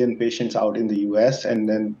than 1 million patients out in the US and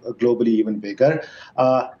then globally even bigger.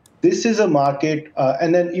 This is a market,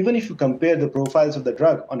 and then even if you compare the profiles of the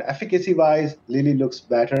drug, on efficacy-wise, Lilly looks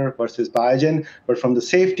better versus Biogen, but from the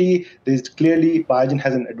safety, there's clearly Biogen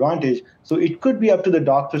has an advantage. So it could be up to the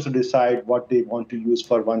doctors to decide what they want to use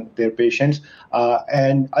for their patients.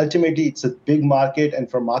 And ultimately, it's a big market, and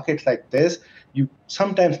for markets like this, you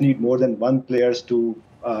sometimes need more than one players to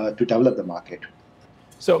develop the market.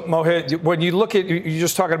 So, Mohit, when you look at, you're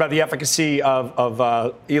just talking about the efficacy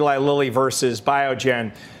of Eli Lilly versus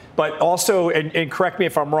Biogen, but also, and correct me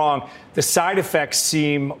if I'm wrong, the side effects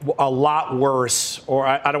seem a lot worse, or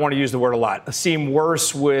I don't want to use the word a lot, seem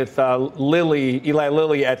worse with Eli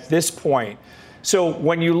Lilly at this point. So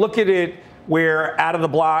when you look at it, where out of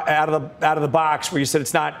the box, where you said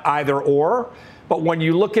it's not either or, but when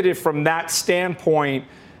you look at it from that standpoint,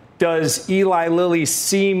 does Eli Lilly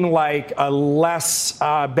seem like a less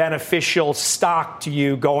beneficial stock to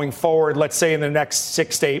you going forward, let's say in the next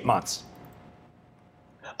 6 to 8 months?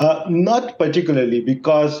 Not particularly,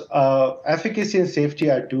 because efficacy and safety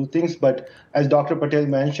are two things. But as Dr. Patel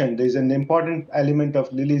mentioned, there's an important element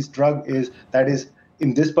of Lilly's drug is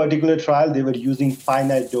in this particular trial, they were using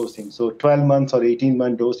finite dosing. So 12 months or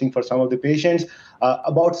 18-month dosing for some of the patients.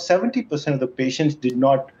 About 70% of the patients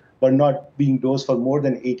were not being dosed for more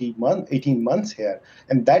than 18 months here.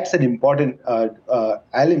 And that's an important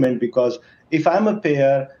element, because if I'm a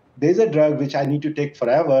payer, there's a drug which I need to take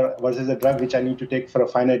forever versus a drug which I need to take for a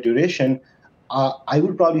finite duration. I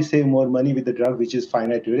would probably save more money with the drug which is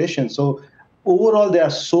finite duration. So overall, there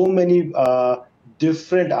are so many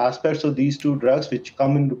different aspects of these two drugs which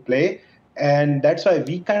come into play. And that's why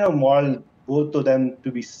we kind of model both of them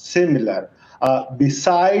to be similar.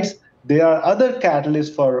 Besides, there are other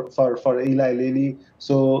catalysts for Eli Lilly.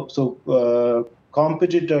 So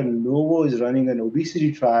competitor Novo is running an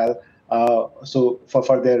obesity trial. So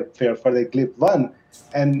for their GLP-1,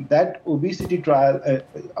 and that obesity trial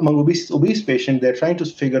among obese patients, they're trying to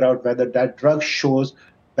figure out whether that drug shows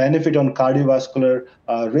benefit on cardiovascular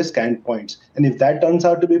risk endpoints. And if that turns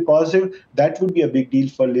out to be positive, that would be a big deal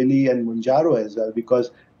for Lilly and Mounjaro as well,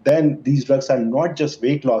 because then these drugs are not just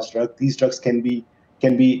weight loss drugs. These drugs can be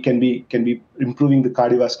improving the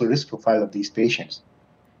cardiovascular risk profile of these patients.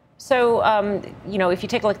 So, if you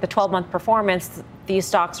take a look at the 12-month performance, these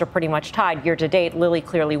stocks are pretty much tied. Year to date, Lilly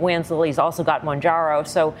clearly wins. Lilly's also got Mounjaro.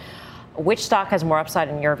 So which stock has more upside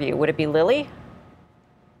in your view? Would it be Lilly?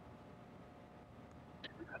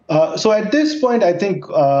 So at this point, I think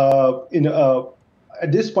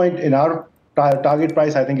at this point in our target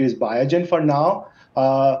price, I think it is Biogen for now.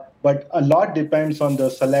 But a lot depends on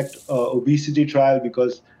the select obesity trial,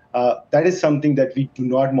 because that is something that we do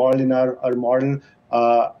not model in our model.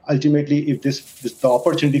 Ultimately, if the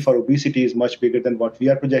opportunity for obesity is much bigger than what we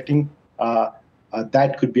are projecting,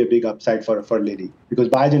 that could be a big upside for Lilly, because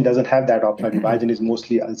Biogen doesn't have that opportunity. Biogen is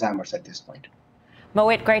mostly Alzheimer's at this point.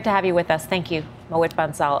 Mohit, great to have you with us. Thank you. Mohit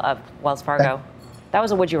Bansal of Wells Fargo. That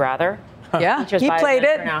was a would you rather. Yeah, he played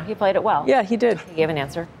it. He played it well. Yeah, he did. He gave an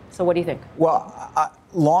answer. So what do you think? Well,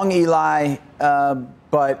 long Eli,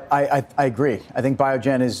 but I agree. I think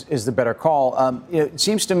Biogen is the better call. It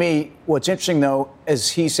seems to me what's interesting, though, as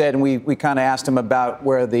he said, and we kind of asked him about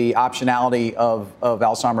where the optionality of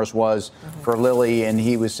Alzheimer's was for Lilly, and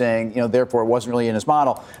he was saying, therefore it wasn't really in his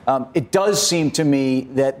model. It does seem to me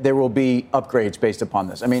that there will be upgrades based upon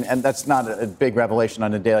this. I mean, and that's not a big revelation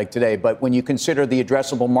on a day like today, but when you consider the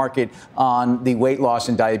addressable market on the weight loss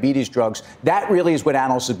and diabetes drugs, that really is what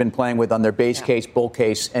analysts have been playing with on their base case, bull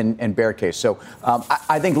case, and bear case. So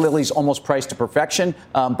I think Lilly's almost priced to perfection,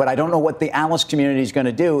 but I don't know what the analyst community is going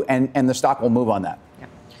to do, and the stock will move on that.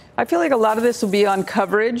 I feel like a lot of this will be on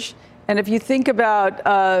coverage. And if you think about,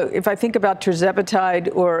 if I think about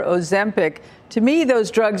tirzepatide or Ozempic, to me,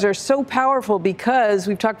 those drugs are so powerful because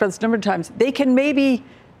we've talked about this a number of times. They can maybe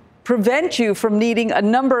prevent you from needing a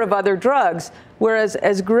number of other drugs. Whereas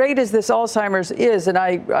as great as this Alzheimer's is, and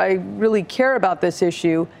I really care about this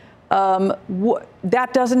issue, that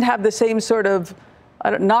doesn't have the same sort of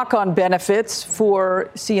knock-on benefits for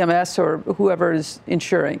CMS or whoever is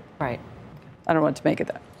insuring. Right. I don't want to make it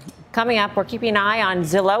that. Coming up, we're keeping an eye on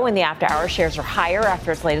Zillow in the after-hour. Shares are higher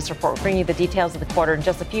after its latest report. We'll bring you the details of the quarter in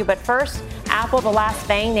just a few. But first, Apple, the last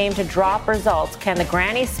FANG name to drop results. Can the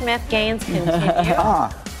Granny Smith gains continue?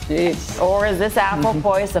 Or is this apple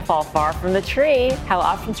poised to fall far from the tree? How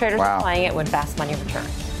options traders are playing it when Fast Money returns.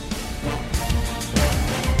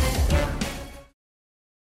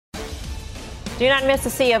 Do not miss the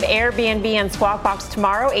CEO of Airbnb and Squawk Box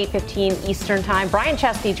tomorrow, 8:15 Eastern Time. Brian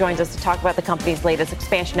Chesky joins us to talk about the company's latest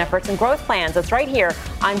expansion efforts and growth plans. That's right here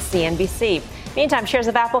on CNBC. Meantime, shares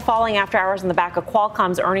of Apple falling after hours on the back of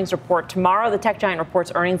Qualcomm's earnings report tomorrow. The tech giant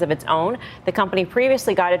reports earnings of its own. The company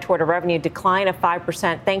previously guided toward a revenue decline of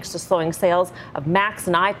 5% thanks to slowing sales of Macs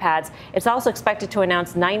and iPads. It's also expected to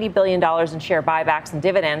announce $90 billion in share buybacks and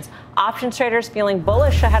dividends. Options traders feeling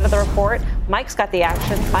bullish ahead of the report. Mike's got the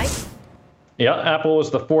action. Mike? Yeah, Apple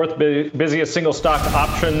was the fourth busiest single stock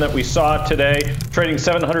option that we saw today, trading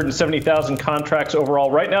 770,000 contracts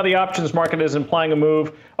overall. Right now, the options market is implying a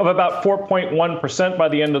move of about 4.1% by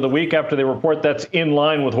the end of the week after they report. That's in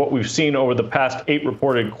line with what we've seen over the past 8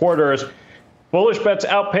 reported quarters. Bullish bets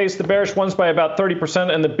outpaced the bearish ones by about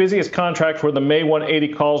 30%, and the busiest contracts were the May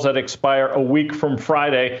 180 calls that expire a week from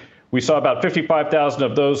Friday. We saw about 55,000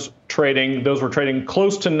 of those trading. Those were trading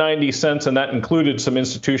close to 90 cents, and that included some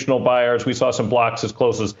institutional buyers. We saw some blocks as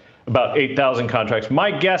close as about 8,000 contracts.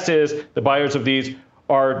 My guess is the buyers of these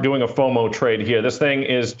are doing a FOMO trade here. This thing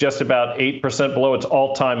is just about 8% below its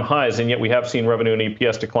all-time highs, and yet we have seen revenue and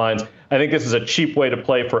EPS declines. I think this is a cheap way to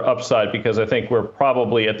play for upside because I think we're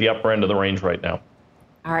probably at the upper end of the range right now.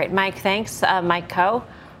 All right, Mike, thanks. Mike Coe.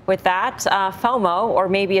 With that, FOMO, or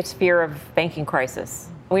maybe it's fear of banking crisis.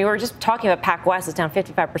 We were just talking about PacWest. It's down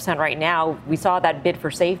 55% right now. We saw that bid for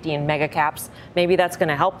safety in mega caps. Maybe that's going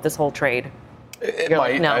to help this whole trade. It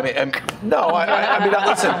might. Like, no. I mean,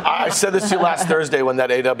 listen, I said this to you last Thursday when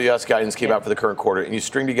that AWS guidance came out for the current quarter, and you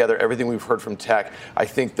string together everything we've heard from tech. I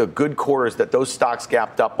think the good quarters that those stocks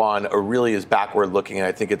gapped up on are really is backward looking, and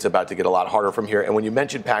I think it's about to get a lot harder from here. And when you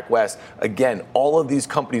mentioned PacWest, again, all of these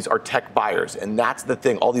companies are tech buyers, and that's the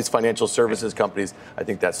thing. All these financial services companies, I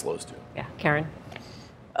think that slows too. Yeah, Karen?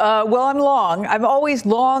 Well, I'm long. I'm always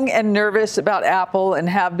long and nervous about Apple and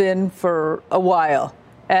have been for a while.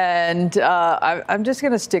 And I'm just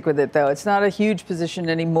going to stick with it, though. It's not a huge position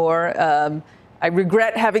anymore. I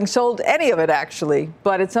regret having sold any of it, actually.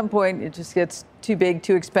 But at some point, it just gets too big,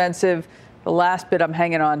 too expensive. The last bit I'm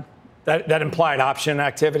hanging on. That implied option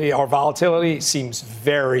activity or volatility seems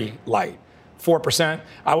very light. 4%.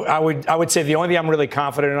 I would say the only thing I'm really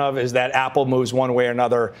confident of is that Apple moves one way or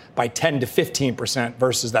another by 10 to 15%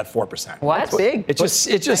 versus that 4%. What? That's big. It just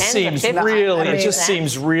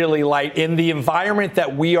seems really light in the environment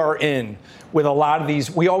that we are in. With a lot of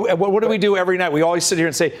these, what do we do every night? We always sit here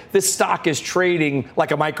and say this stock is trading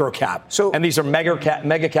like a micro cap. And these are mega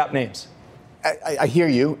cap names. I hear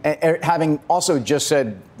you. Having also just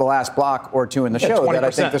said the last block or two in the show 20%. that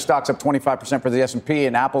I think the stock's up 25% for the S&P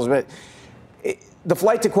and Apple's. The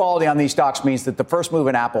flight to quality on these stocks means that the first move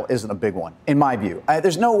in Apple isn't a big one, in my view.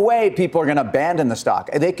 There's no way people are going to abandon the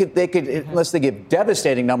stock. They could, unless they give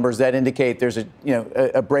devastating numbers that indicate there's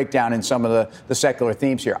a breakdown in some of the secular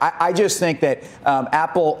themes here. I just think that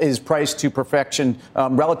Apple is priced to perfection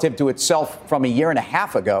relative to itself from a year and a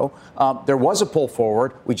half ago. There was a pull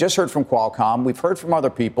forward. We just heard from Qualcomm. We've heard from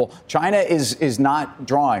other people. China is not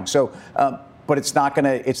drawing. So. But it's not going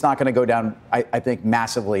to go down, I think,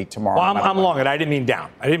 massively tomorrow. Well, I'm long it. I didn't mean down.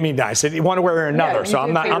 I said one way or another. Yeah, so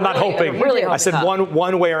I'm not hoping. I said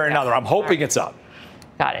one way or another. I'm hoping it's up.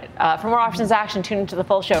 Got it. For more options action, tune into the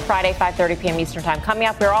full show Friday, 5:30 p.m. Eastern Time. Coming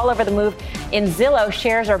up, we're all over the move in Zillow.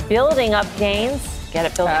 Shares are building up gains. Get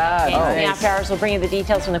it, building up gains. In the after hours, we'll bring you the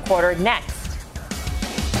details from the quarter next.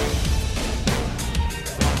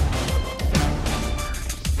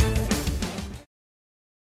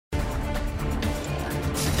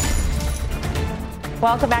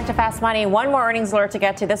 Welcome back to Fast Money. One more earnings alert to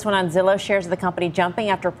get to. This one on Zillow. Shares of the company jumping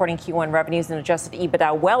after reporting Q1 revenues and adjusted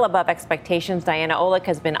EBITDA well above expectations. Diana Olick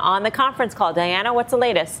has been on the conference call. Diana, what's the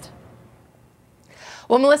latest?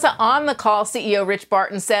 Well, Melissa, on the call, CEO Rich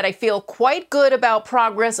Barton said, I feel quite good about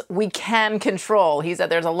progress we can control. He said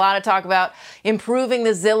there's a lot of talk about improving the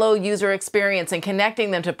Zillow user experience and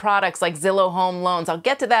connecting them to products like Zillow Home Loans. I'll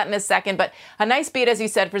get to that in a second, but a nice beat, as you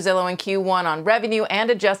said, for Zillow in Q1 on revenue and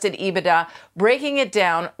adjusted EBITDA. Breaking it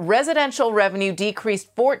down, residential revenue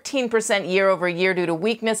decreased 14% year over year due to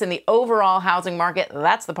weakness in the overall housing market.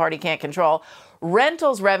 That's the part he can't control.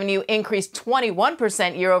 Rentals revenue increased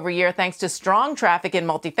 21% year over year thanks to strong traffic in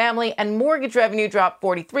multifamily, and mortgage revenue dropped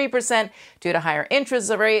 43% due to higher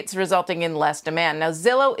interest rates, resulting in less demand. Now,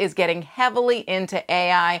 Zillow is getting heavily into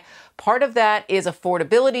AI. Part of that is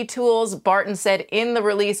affordability tools. Barton said in the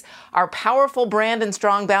release, our powerful brand and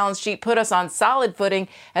strong balance sheet put us on solid footing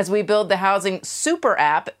as we build the housing super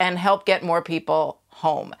app and help get more people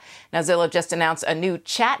home. Now, Zillow just announced a new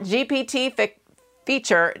ChatGPT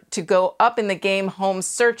feature to go up in the game home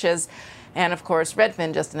searches. And of course,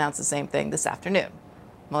 Redfin just announced the same thing this afternoon.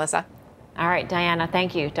 Melissa? All right, Diana,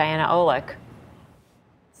 thank you. Diana Olick.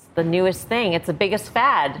 the newest thing. It's the biggest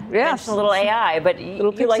fad. Yes. A little AI, but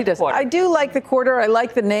you like the quarter. I do like the quarter. I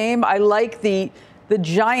like the name. I like the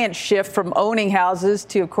giant shift from owning houses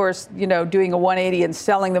to, of course, doing a 180 and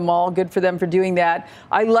selling them all. Good for them for doing that.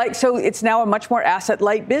 So it's now a much more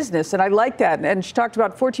asset-light business, and I like that. And she talked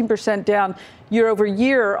about 14% down year over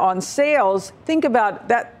year on sales. Think about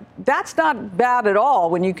that. That's not bad at all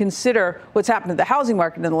when you consider what's happened to the housing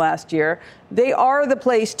market in the last year. They are the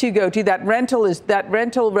place to go to. That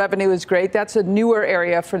rental revenue is great. That's a newer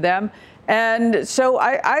area for them. And so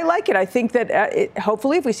I like it. I think that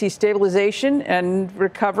hopefully if we see stabilization and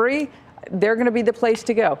recovery, they're going to be the place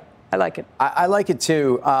to go. I like it. I like it,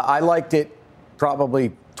 too. I liked it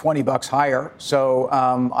probably $20 higher. So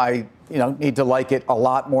I need to like it a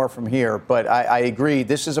lot more from here. But I agree.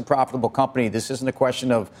 This is a profitable company. This isn't a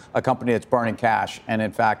question of a company that's burning cash. And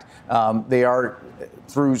in fact, they are,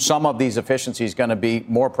 through some of these efficiencies, going to be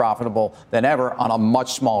more profitable than ever on a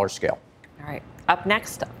much smaller scale. All right. Up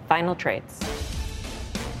next, final trades.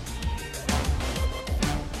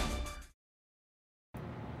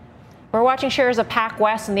 We're watching shares of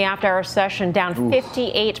PacWest in the after-hours session down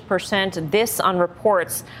 58%. This on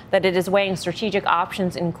reports that it is weighing strategic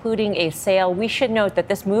options, including a sale. We should note that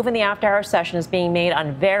this move in the after-hours session is being made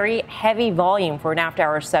on very heavy volume for an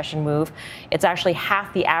after-hours session move. It's actually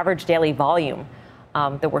half the average daily volume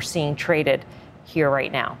that we're seeing traded here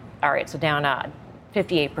right now. All right, so down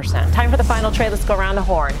 58%. Time for the final trade. Let's go around the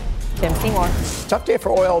horn. Tim Seymour. Tough day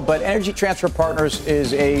for oil, but Energy Transfer Partners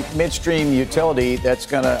is a midstream utility that's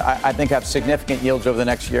going to, I think, have significant yields over the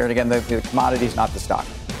next year. And again, the commodity's not the stock.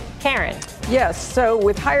 Karen. Yes. So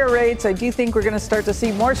with higher rates, I do think we're going to start to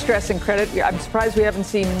see more stress in credit. I'm surprised we haven't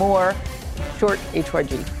seen more short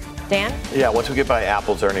HYG. Dan? Yeah, once we get by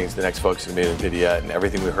Apple's earnings, the next focus is going to be NVIDIA, and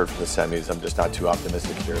everything we heard from the semis, I'm just not too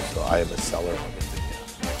optimistic here, so I am a seller.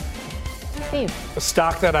 Steve. A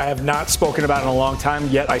stock that I have not spoken about in a long time,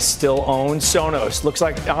 yet I still own, Sonos. Looks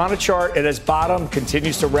like on a chart, it has bottomed,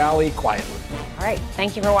 continues to rally quietly. All right.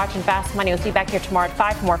 Thank you for watching Fast Money. We'll see you back here tomorrow at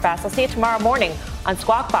 5 for more Fast. I'll see you tomorrow morning on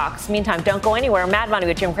Squawk Box. Meantime, don't go anywhere. Mad Money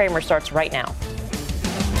with Jim Cramer starts right now.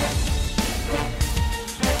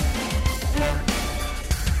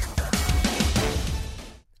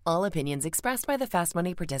 All opinions expressed by the Fast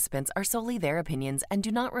Money participants are solely their opinions and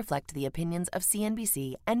do not reflect the opinions of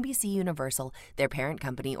CNBC, NBC Universal, their parent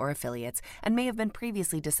company, or affiliates, and may have been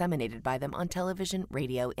previously disseminated by them on television,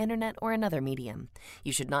 radio, internet, or another medium.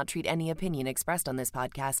 You should not treat any opinion expressed on this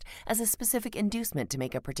podcast as a specific inducement to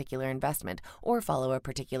make a particular investment or follow a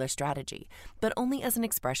particular strategy, but only as an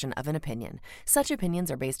expression of an opinion. Such opinions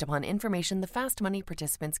are based upon information the Fast Money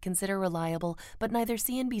participants consider reliable, but neither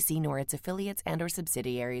CNBC nor its affiliates and/or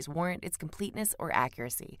subsidiaries warrant its completeness or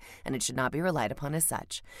accuracy, and it should not be relied upon as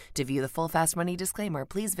such. To view the full Fast Money disclaimer,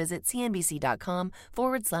 please visit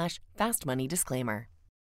cnbc.com/Fast Money Disclaimer.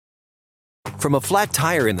 From a flat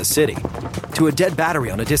tire in the city to a dead battery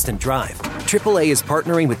on a distant drive, AAA is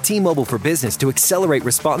partnering with T-Mobile for Business to accelerate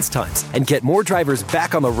response times and get more drivers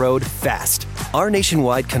back on the road fast. Our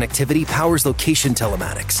nationwide connectivity powers location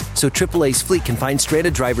telematics, so AAA's fleet can find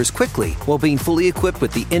stranded drivers quickly while being fully equipped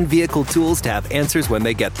with the in-vehicle tools to have answers when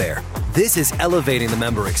they get there. This is elevating the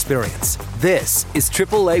member experience. This is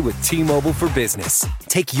AAA with T-Mobile for Business.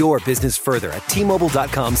 Take your business further at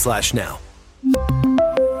T-Mobile.com/now.